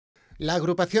La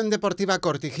agrupación deportiva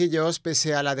Cortijillos,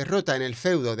 pese a la derrota en el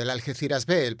feudo del Algeciras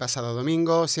B el pasado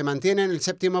domingo, se mantiene en el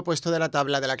séptimo puesto de la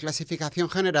tabla de la clasificación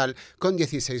general con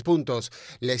 16 puntos.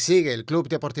 Le sigue el Club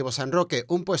Deportivo San Roque,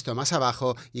 un puesto más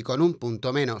abajo y con un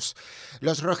punto menos.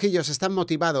 Los rojillos están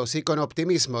motivados y con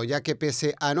optimismo, ya que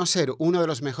pese a no ser uno de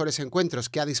los mejores encuentros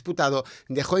que ha disputado,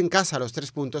 dejó en casa los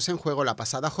 3 puntos en juego la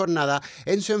pasada jornada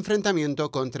en su enfrentamiento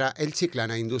contra el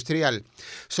Chiclana Industrial.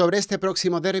 Sobre este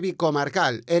próximo derbi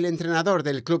comarcal, el entrenador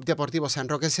del Club Deportivo San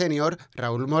Roque Senior,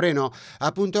 Raúl Moreno,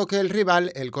 apuntó que el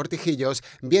rival, el Cortijillos,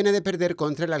 viene de perder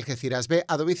contra el Algeciras B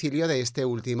a domicilio de este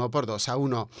último por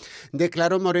 2-1.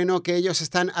 Declaró Moreno que ellos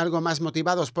están algo más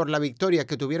motivados por la victoria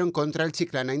que tuvieron contra el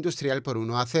Chiclana Industrial por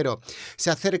 1-0. Se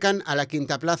acercan a la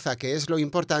quinta plaza, que es lo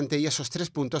importante, y esos 3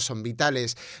 puntos son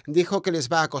vitales. Dijo que les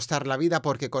va a costar la vida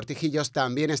porque Cortijillos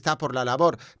también está por la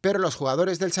labor, pero los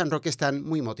jugadores del San Roque están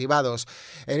muy motivados.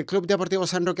 El Club Deportivo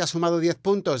San Roque ha sumado 10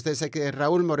 puntos desde que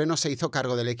Raúl Moreno se hizo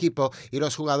cargo del equipo y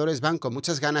los jugadores van con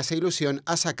muchas ganas e ilusión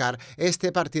a sacar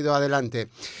este partido adelante.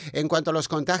 En cuanto a los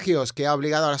contagios, que ha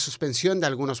obligado a la suspensión de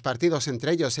algunos partidos,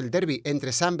 entre ellos el derbi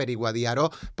entre Samber y Guadiaro,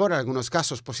 por algunos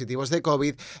casos positivos de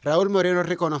COVID, Raúl Moreno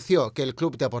reconoció que el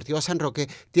Club Deportivo San Roque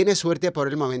tiene suerte por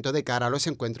el momento de cara a los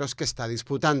encuentros que está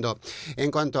disputando.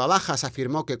 En cuanto a bajas,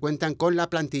 afirmó que cuentan con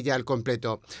la plantilla al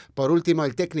completo. Por último,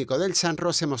 el técnico del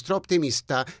Sanro se mostró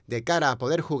optimista de cara a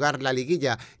poder jugar la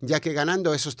liguilla, ya que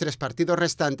ganando esos 3 partidos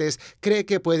restantes, cree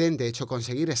que pueden de hecho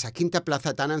conseguir esa quinta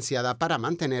plaza tan ansiada para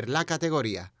mantener la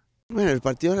categoría. Bueno, el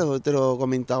partido, te lo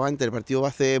comentaba antes, el partido va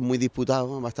a ser muy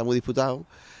disputado, va a estar muy disputado.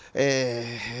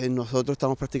 Nosotros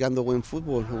estamos practicando buen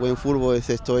fútbol,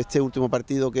 excepto este último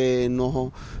partido que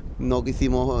no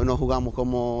jugamos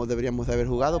como deberíamos de haber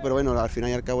jugado, pero bueno, al final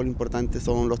y al cabo lo importante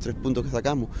son los 3 puntos que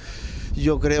sacamos.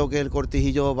 Yo creo que el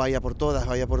Cortijillo vaya por todas,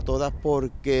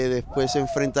 porque después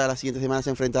la siguiente semana se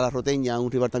enfrenta a la Roteña, un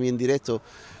rival también directo.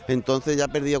 Entonces ya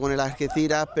perdido con el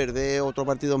Algeciras, perder otro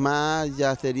partido más,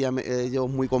 ya sería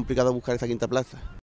muy complicado buscar esa quinta plaza.